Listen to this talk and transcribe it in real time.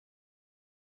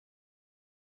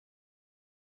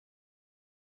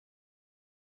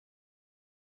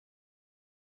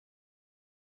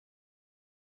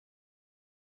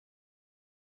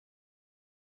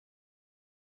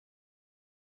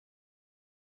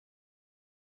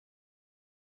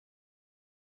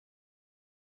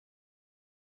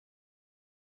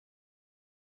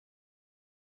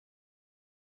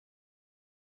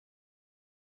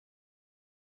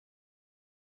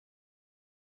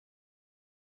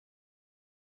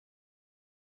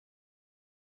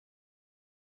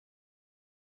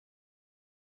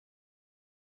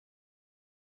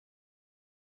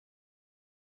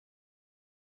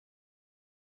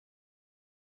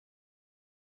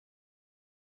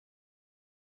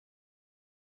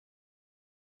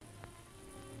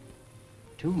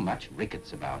Too much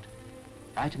rickets about.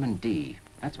 Vitamin D,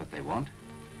 that's what they want.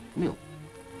 Milk,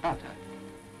 butter.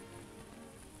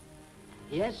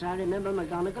 Yes, I remember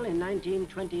McGonigal in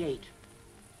 1928.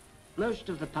 Most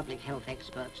of the public health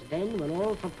experts then were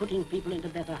all for putting people into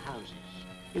better houses.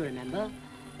 You remember?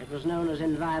 It was known as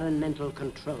environmental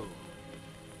control.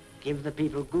 Give the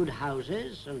people good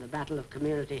houses and the battle of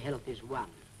community health is won.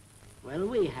 Well,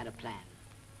 we had a plan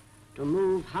to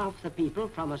move half the people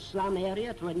from a slum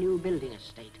area to a new building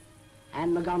estate.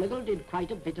 And McGonigal did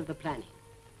quite a bit of the planning.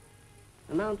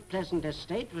 The Mount Pleasant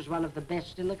estate was one of the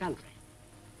best in the country.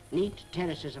 Neat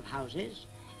terraces of houses,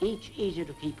 each easy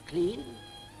to keep clean,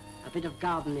 a bit of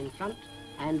garden in front,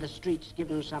 and the streets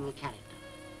given some character.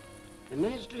 The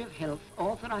Ministry of Health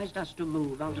authorized us to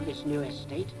move onto this new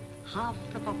estate half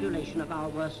the population of our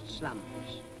worst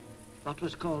slums, what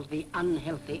was called the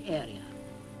unhealthy area.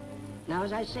 Now,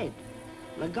 as I said,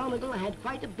 McGonigal had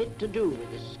quite a bit to do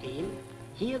with this scheme.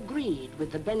 He agreed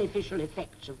with the beneficial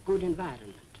effects of good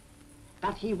environment,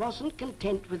 but he wasn't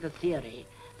content with the theory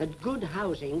that good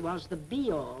housing was the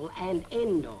be-all and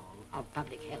end-all of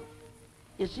public health.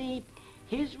 You see,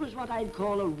 his was what I'd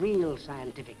call a real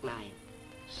scientific mind.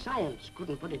 Science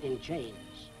couldn't put it in chains.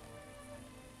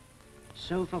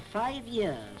 So for 5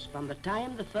 years, from the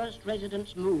time the first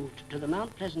residents moved to the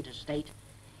Mount Pleasant estate,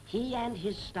 he and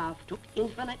his staff took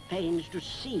infinite pains to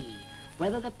see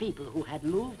whether the people who had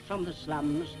moved from the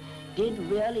slums did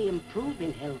really improve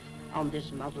in health on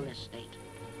this model estate.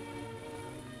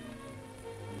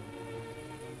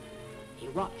 He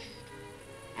watched,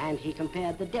 and he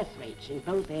compared the death rates in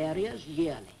both areas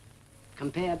yearly,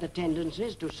 compared the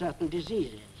tendencies to certain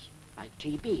diseases, like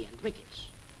TB and rickets,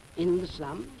 in the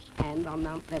slums and on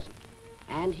Mount Pleasant.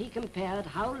 And he compared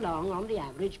how long on the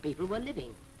average people were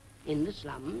living in the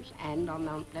slums and on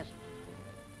Mount Pleasant.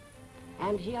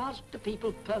 And he asked the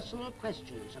people personal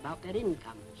questions about their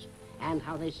incomes and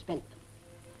how they spent them.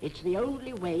 It's the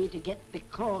only way to get the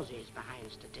causes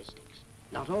behind statistics,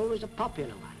 not always a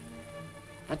popular one.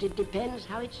 But it depends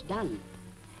how it's done.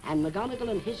 And McGonigal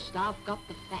and his staff got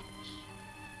the facts.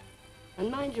 And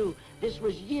mind you, this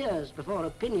was years before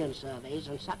opinion surveys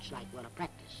and such like were a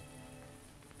practice.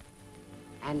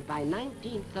 And by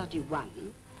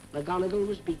 1931, McGonigal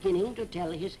was beginning to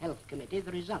tell his health committee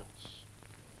the results.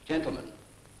 Gentlemen,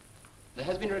 there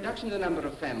has been a reduction in the number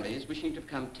of families wishing to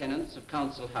become tenants of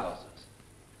council houses.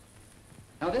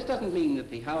 Now, this doesn't mean that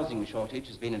the housing shortage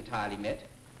has been entirely met,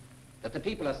 that the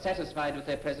people are satisfied with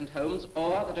their present homes,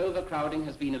 or that overcrowding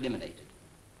has been eliminated.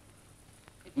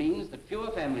 It means that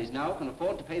fewer families now can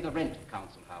afford to pay the rent of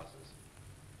council houses.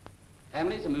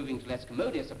 Families are moving to less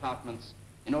commodious apartments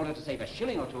in order to save a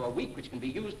shilling or two a week, which can be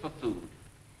used for food.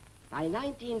 By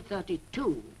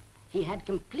 1932, he had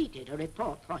completed a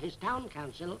report for his town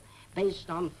council based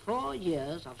on 4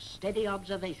 years of steady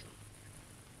observation.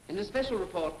 In the special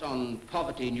report on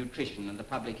poverty, nutrition, and the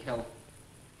public health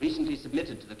recently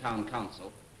submitted to the town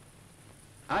council,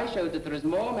 I showed that there is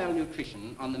more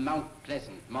malnutrition on the Mount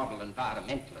Pleasant model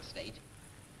environmental estate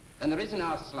than there is in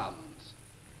our slums.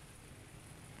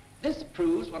 This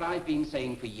proves what I've been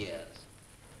saying for years,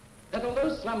 that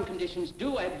although slum conditions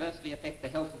do adversely affect the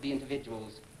health of the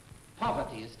individuals,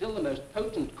 poverty is still the most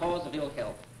potent cause of ill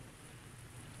health.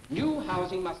 New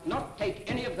housing must not take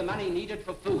any of the money needed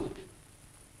for food.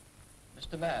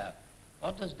 Mr. Mayor,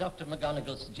 what does Dr.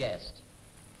 McGonigal suggest?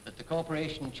 That the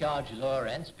corporation charge lower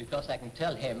rents because I can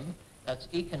tell him that's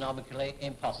economically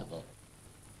impossible.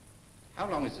 How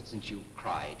long is it since you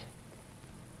cried?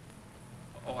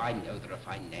 Oh, I know there are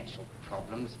financial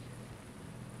problems,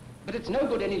 but it's no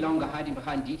good any longer hiding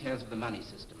behind details of the money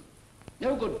system.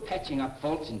 No good patching up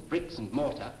faults in bricks and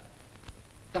mortar.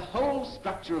 The whole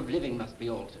structure of living must be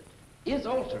altered, is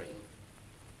altering.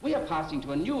 We are passing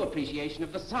to a new appreciation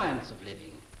of the science of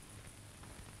living.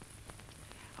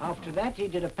 After that, he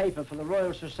did a paper for the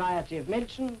Royal Society of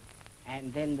Medicine,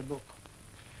 and then the book.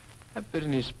 That bit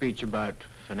in his speech about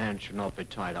finance should not be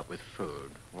tied up with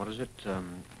food. What is it?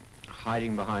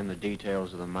 Hiding behind the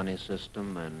details of the money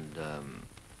system and,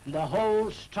 The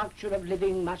whole structure of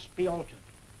living must be altered.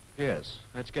 Yes,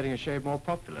 that's getting a shade more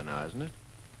popular now, isn't it?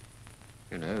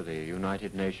 You know, the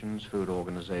United Nations Food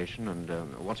Organization and,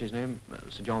 what's his name?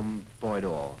 Sir John Boyd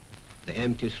Orr. The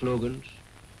empty slogans,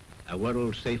 a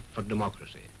world safe for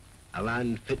democracy, a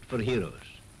land fit for heroes,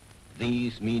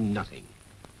 these mean nothing.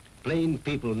 Plain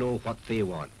people know what they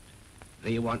want.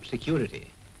 They want security,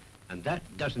 and that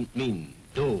doesn't mean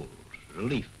doles,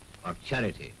 relief, or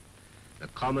charity. The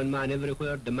common man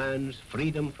everywhere demands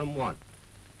freedom from want.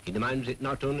 He demands it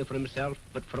not only for himself,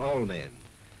 but for all men.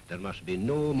 There must be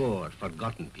no more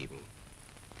forgotten people.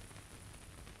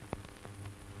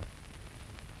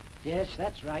 Yes,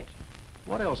 that's right.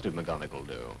 What else did McGonigal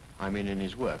do? I mean, in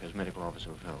his work as medical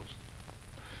officer of health.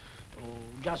 Oh,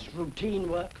 just routine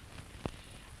work.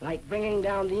 Like bringing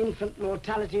down the infant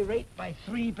mortality rate by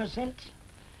 3%.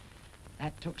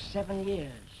 That took 7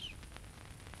 years.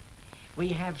 We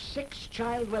have 6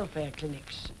 child welfare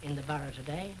clinics in the borough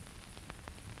today.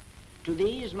 To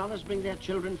these, mothers bring their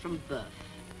children from birth.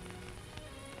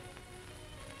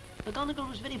 McGonigal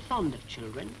was very fond of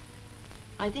children.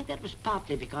 I think that was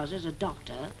partly because, as a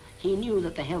doctor, he knew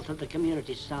that the health of the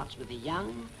community starts with the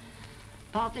young,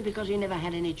 partly because he never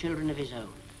had any children of his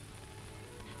own.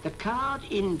 The card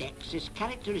index is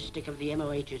characteristic of the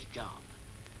MOH's job.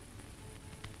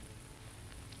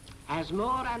 As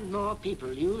more and more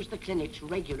people use the clinics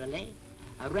regularly,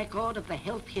 a record of the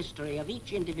health history of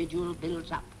each individual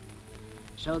builds up,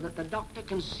 so that the doctor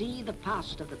can see the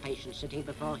past of the patient sitting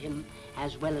before him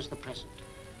as well as the present.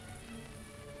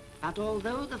 But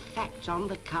although the facts on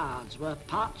the cards were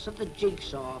parts of the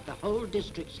jigsaw of the whole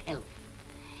district's health,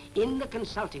 in the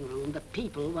consulting room, the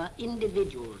people were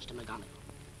individuals to McGonigal.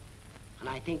 And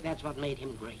I think that's what made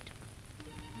him great.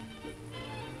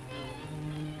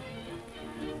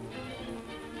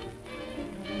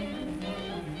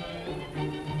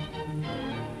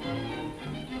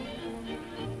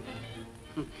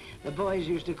 The boys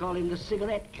used to call him the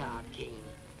cigarette card king.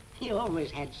 He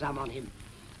always had some on him.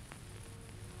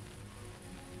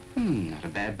 Not a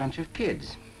bad bunch of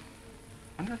kids.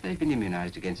 Wonder if they've been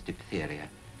immunized against diphtheria.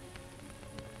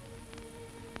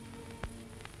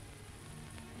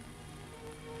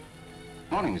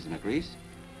 Morning, Mr. McGrease.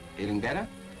 Feeling better?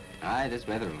 Aye, this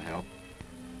weather will help.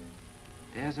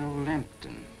 There's old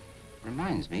Lampton.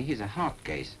 Reminds me, he's a heart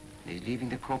case. He's leaving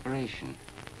the corporation.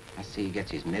 Must see he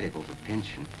gets his medical for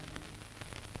pension.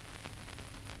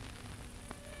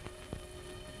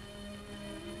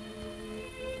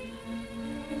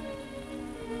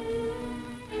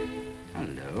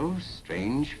 Hello,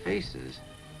 strange faces.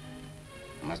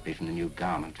 Must be from the new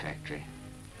garment factory.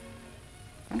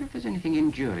 Wonder if there's anything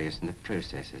injurious in the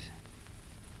processes.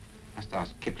 Must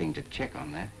ask Kipling to check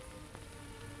on that.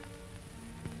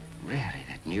 Really,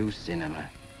 that new cinema.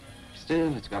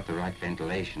 Still, it's got the right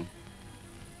ventilation.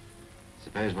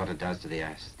 Suppose what it does to the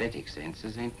aesthetic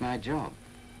senses ain't my job.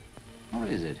 Or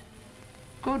is it?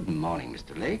 Good morning,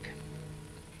 Mr. Lake.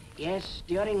 Yes,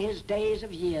 during his days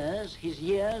of years, his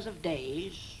years of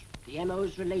days, the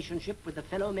MO's relationship with the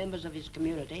fellow members of his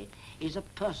community is a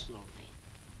personal thing.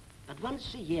 But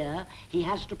once a year, he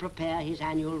has to prepare his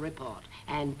annual report.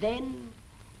 And then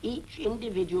each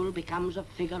individual becomes a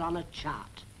figure on a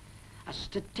chart, a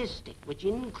statistic which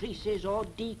increases or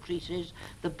decreases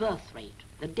the birth rate,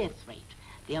 the death rate,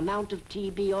 the amount of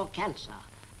TB or cancer.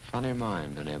 Funny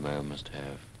mind an MO must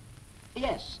have.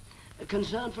 Yes, a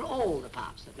concern for all the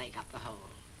parts that make up the whole,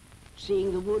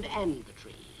 seeing the wood and the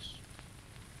trees.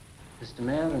 Mr.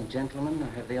 Mayor and gentlemen,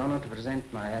 I have the honor to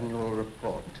present my annual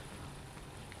report.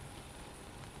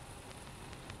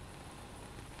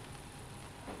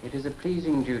 It is a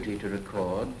pleasing duty to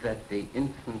record that the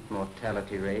infant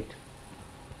mortality rate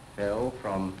fell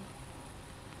from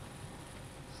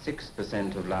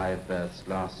 6% of live births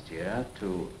last year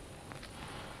to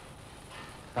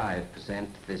 5%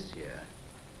 this year.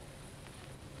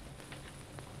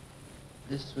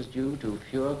 This was due to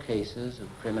fewer cases of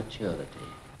prematurity.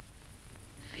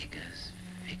 Figures,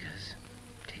 figures.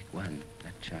 Take one.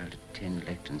 That child at 10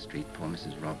 Lecton Street poor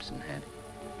Mrs. Robson had.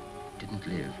 Didn't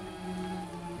live.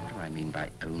 What do I mean by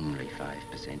only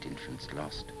 5% infants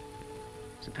lost?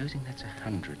 Supposing that's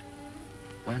 100.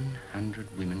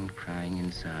 100 women crying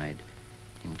inside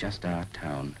in just our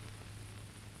town.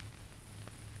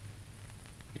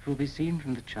 It will be seen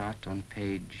from the chart on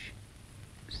page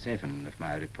 7 of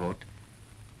my report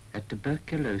that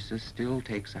tuberculosis still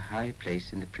takes a high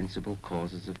place in the principal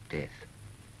causes of death.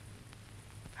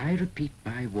 I repeat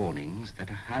my warnings that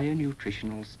a higher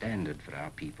nutritional standard for our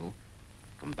people,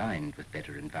 combined with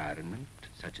better environment,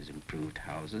 such as improved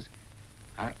houses,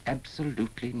 are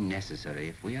absolutely necessary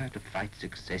if we are to fight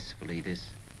successfully this,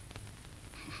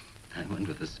 I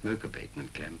wonder, the smoke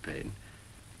abatement campaign.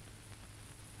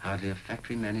 Hardly a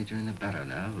factory manager in the borough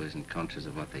now who isn't conscious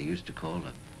of what they used to call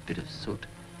a bit of soot.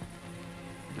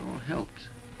 It all helps.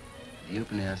 The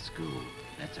open-air school,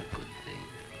 that's a good thing.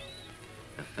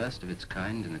 The first of its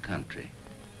kind in the country.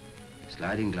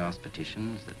 Sliding glass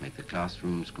partitions that make the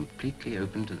classrooms completely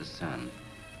open to the sun.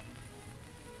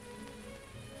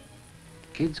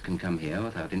 Kids can come here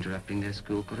without interrupting their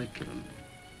school curriculum.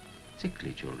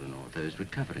 Sickly children or those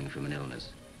recovering from an illness,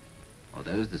 or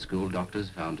those the school doctors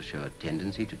found to show a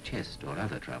tendency to chest or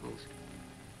other troubles.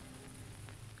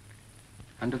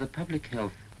 Under the public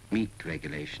health Meat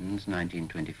Regulations,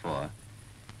 1924,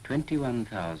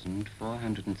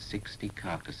 21,460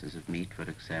 carcasses of meat were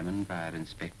examined by our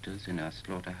inspectors in our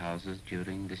slaughterhouses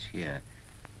during this year.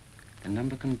 The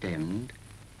number condemned,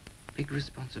 big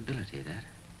responsibility, that.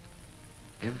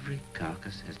 Every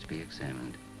carcass has to be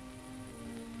examined.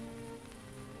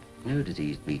 No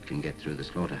diseased meat can get through the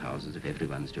slaughterhouses if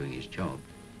everyone's doing his job.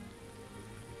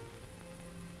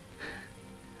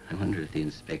 I wonder if the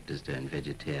inspectors turn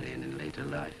vegetarian in later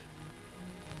life.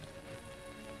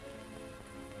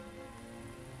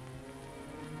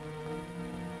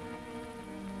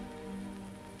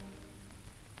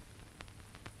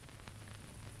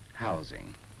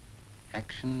 Housing.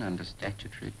 Action under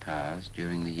statutory powers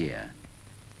during the year.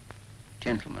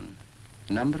 Gentlemen,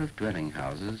 the number of dwelling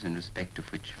houses in respect of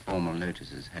which formal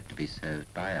notices had to be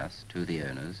served by us to the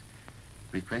owners,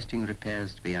 requesting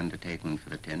repairs to be undertaken for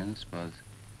the tenants, was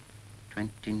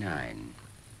 29.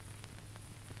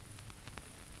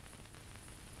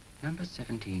 Number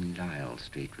 17 Lyle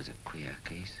Street was a queer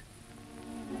case.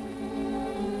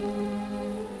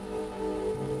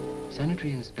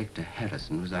 Sanitary Inspector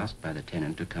Harrison was asked by the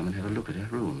tenant to come and have a look at her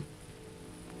room.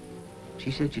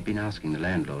 She said she'd been asking the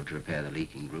landlord to repair the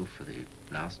leaking roof for the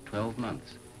last 12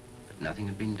 months, but nothing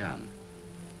had been done.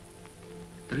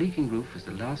 The leaking roof was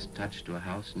the last touch to a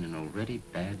house in an already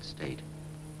bad state.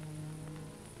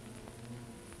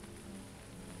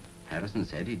 Harrison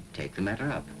said he'd take the matter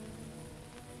up.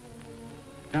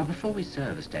 Now, before we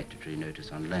serve a statutory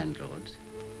notice on landlords,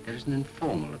 there is an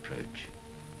informal approach.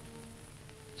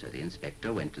 So the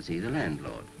inspector went to see the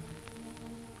landlord.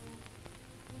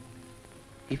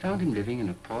 He found him living in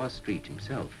a poor street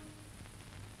himself.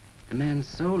 The man's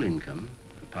sole income,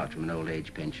 apart from an old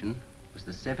age pension, was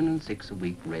the 7 and 6 a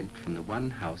week rent from the one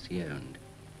house he owned.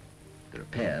 The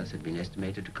repairs had been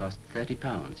estimated to cost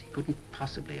 £30. He couldn't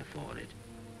possibly afford it.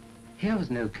 Here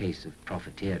was no case of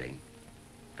profiteering,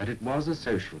 but it was a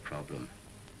social problem.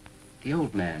 The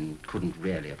old man couldn't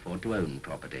really afford to own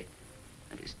property,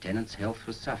 and his tenant's health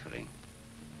was suffering.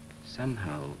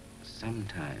 Somehow,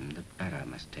 sometime, the borough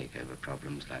must take over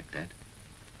problems like that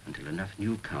until enough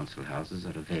new council houses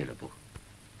are available.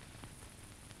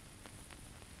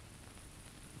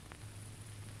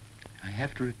 I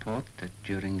have to report that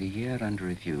during the year under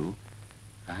review,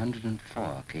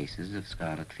 104 cases of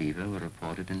scarlet fever were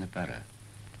reported in the borough,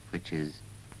 which is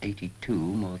 82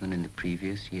 more than in the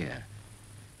previous year.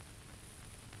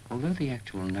 Although the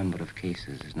actual number of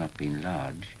cases has not been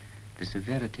large, the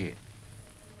severity...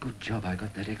 Good job I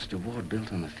got that extra ward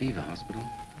built on the fever hospital.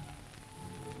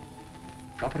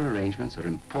 Proper arrangements are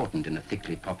important in a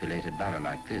thickly populated borough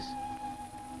like this.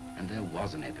 And there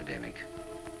was an epidemic.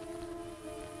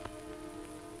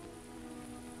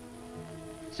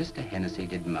 Sister Hennessy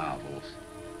did marvels.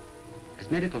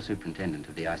 As medical superintendent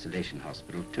of the isolation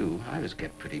hospital, too, I was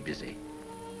kept pretty busy.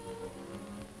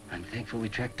 I'm thankful we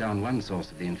tracked down one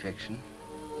source of the infection.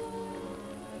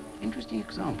 Interesting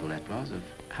example, that was, of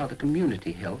how the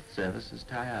community health services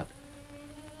tie up.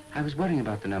 I was worrying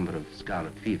about the number of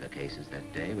scarlet fever cases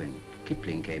that day when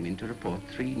Kipling came in to report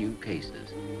 3 new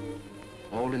cases,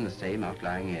 all in the same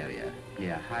outlying area,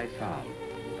 near High Farm,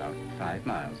 about 5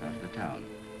 miles out of the town.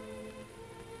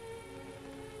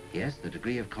 Yes, the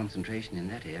degree of concentration in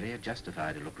that area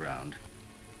justified a look around.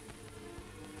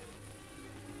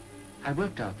 I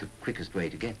worked out the quickest way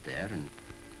to get there and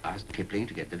asked Kipling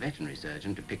to get the veterinary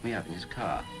surgeon to pick me up in his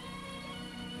car.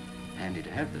 Handy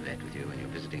to have the vet with you when you're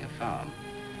visiting a farm.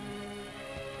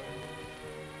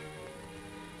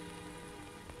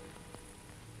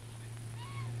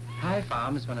 High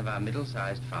Farm is one of our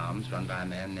middle-sized farms run by a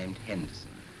man named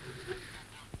Henderson.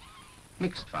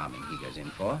 Mixed farming he goes in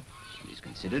for, and he's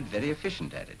considered very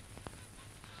efficient at it.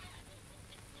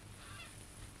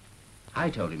 I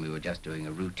told him we were just doing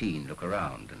a routine look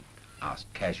around and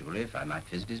asked casually if I might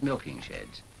visit his milking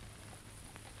sheds.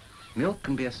 Milk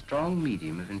can be a strong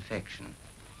medium of infection,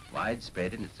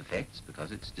 widespread in its effects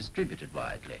because it's distributed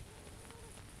widely.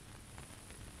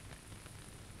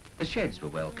 The sheds were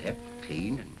well kept,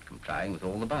 clean, and complying with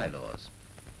all the bylaws,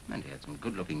 and he had some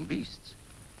good-looking beasts.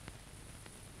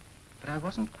 But I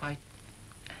wasn't quite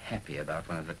happy about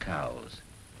one of the cows.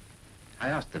 I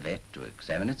asked the vet to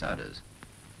examine its udders.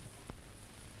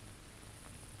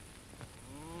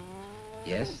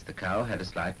 Yes, the cow had a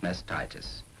slight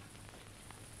mastitis.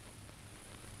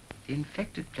 The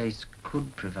infected place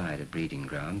could provide a breeding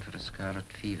ground for a scarlet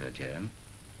fever germ,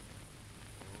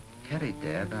 carried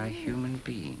there by a human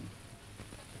being.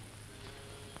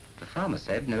 The farmer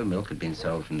said no milk had been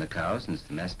sold from the cow since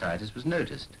the mastitis was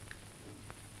noticed.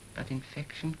 But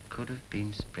infection could have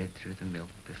been spread through the milk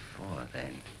before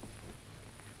then.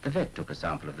 The vet took a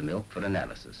sample of the milk for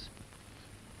analysis.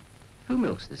 "Who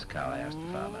milks this cow?" I asked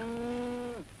the farmer.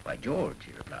 "Why, George,"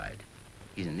 he replied.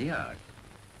 "He's in the yard."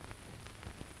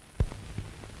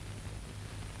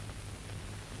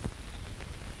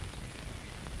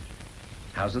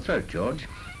 "How's the throat, George?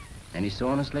 Any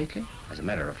soreness lately?" "As a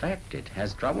matter of fact, it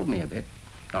has troubled me a bit.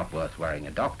 Not worth worrying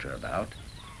a doctor about."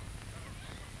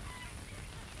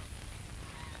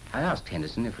 I asked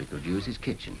Henderson if we could use his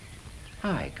kitchen.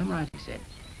 "Aye, come right," he said.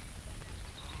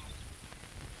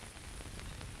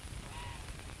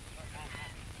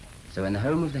 So in the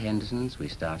home of the Hendersons, we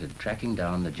started tracking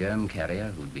down the germ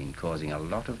carrier who'd been causing a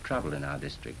lot of trouble in our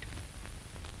district.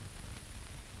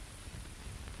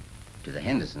 To the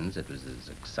Hendersons, it was as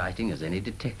exciting as any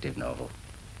detective novel.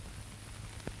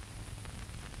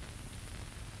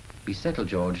 We settled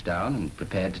George down and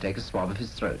prepared to take a swab of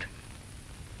his throat.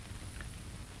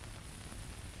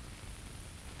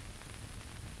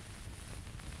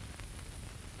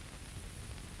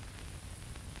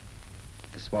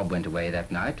 The swab went away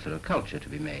that night for a culture to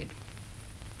be made.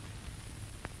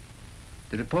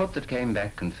 The report that came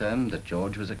back confirmed that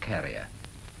George was a carrier,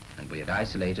 and we had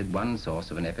isolated one source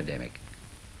of an epidemic.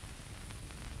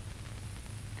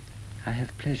 I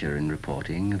have pleasure in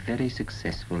reporting a very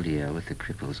successful year with the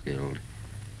Cripples Guild,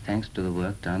 thanks to the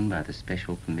work done by the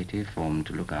special committee formed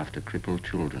to look after crippled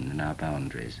children in our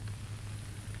boundaries.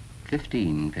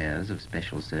 15 pairs of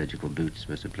special surgical boots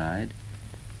were supplied,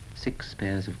 6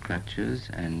 pairs of crutches,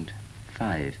 and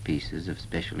 5 pieces of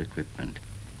special equipment.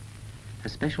 A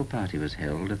special party was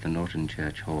held at the Norton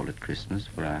Church Hall at Christmas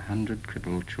for our 100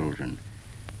 crippled children,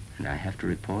 and I have to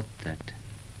report that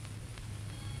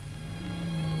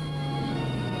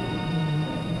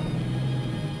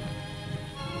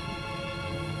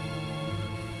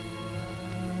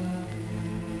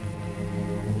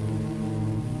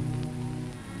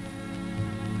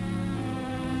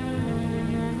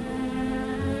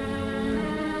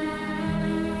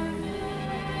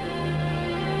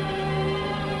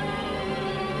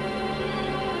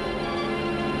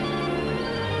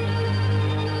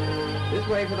this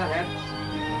way for the hats.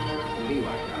 Be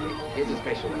one, Charlie. Here's a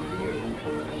special one for you.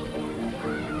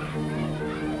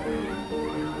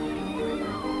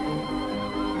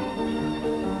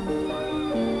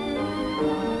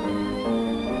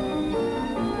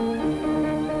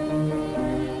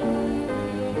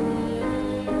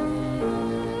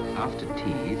 After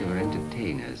tea, there were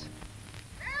entertainers.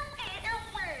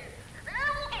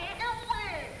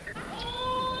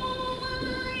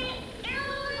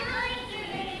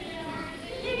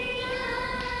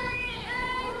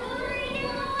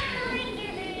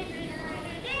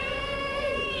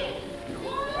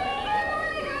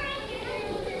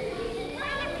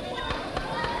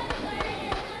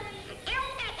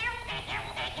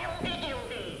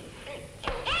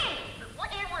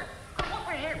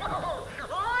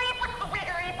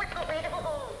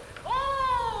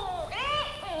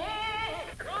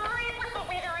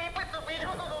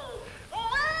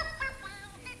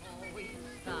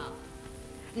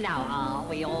 Now are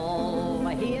we all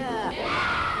here?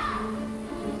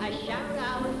 I shout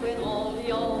out with all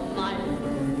your might.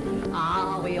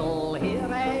 Are we all here,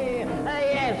 eh?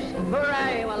 Yes,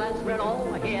 hooray! Well, that's we're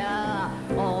all here.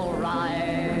 All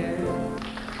right.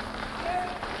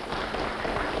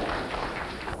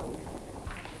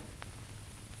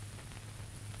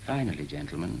 Finally,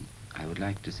 gentlemen, I would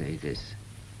like to say this.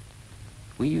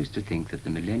 We used to think that the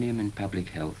millennium in public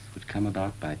health would come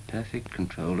about by perfect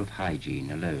control of hygiene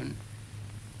alone.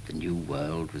 The new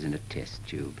world was in a test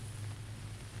tube.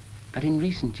 But in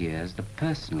recent years, the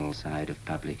personal side of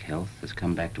public health has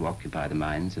come back to occupy the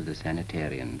minds of the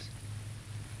sanitarians.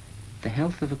 The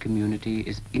health of a community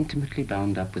is intimately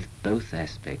bound up with both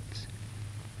aspects,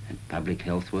 and public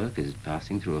health work is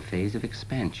passing through a phase of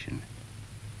expansion.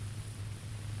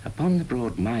 Upon the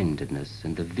broad-mindedness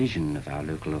and the vision of our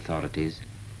local authorities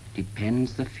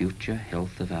depends the future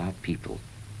health of our people.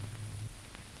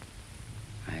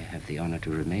 I have the honor to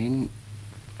remain,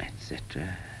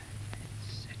 etc.,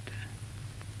 etc.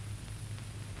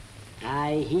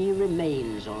 Aye, he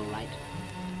remains all right.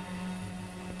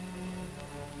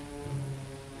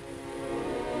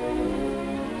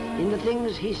 In the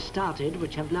things he started,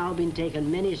 which have now been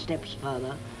taken many steps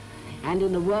further, and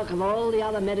in the work of all the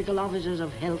other medical officers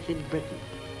of health in Britain.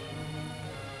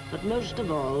 But most of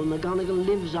all, McGonigal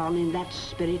lives on in that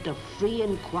spirit of free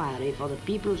inquiry for the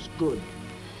people's good,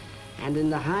 and in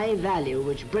the high value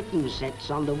which Britain sets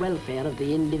on the welfare of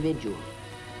the individual.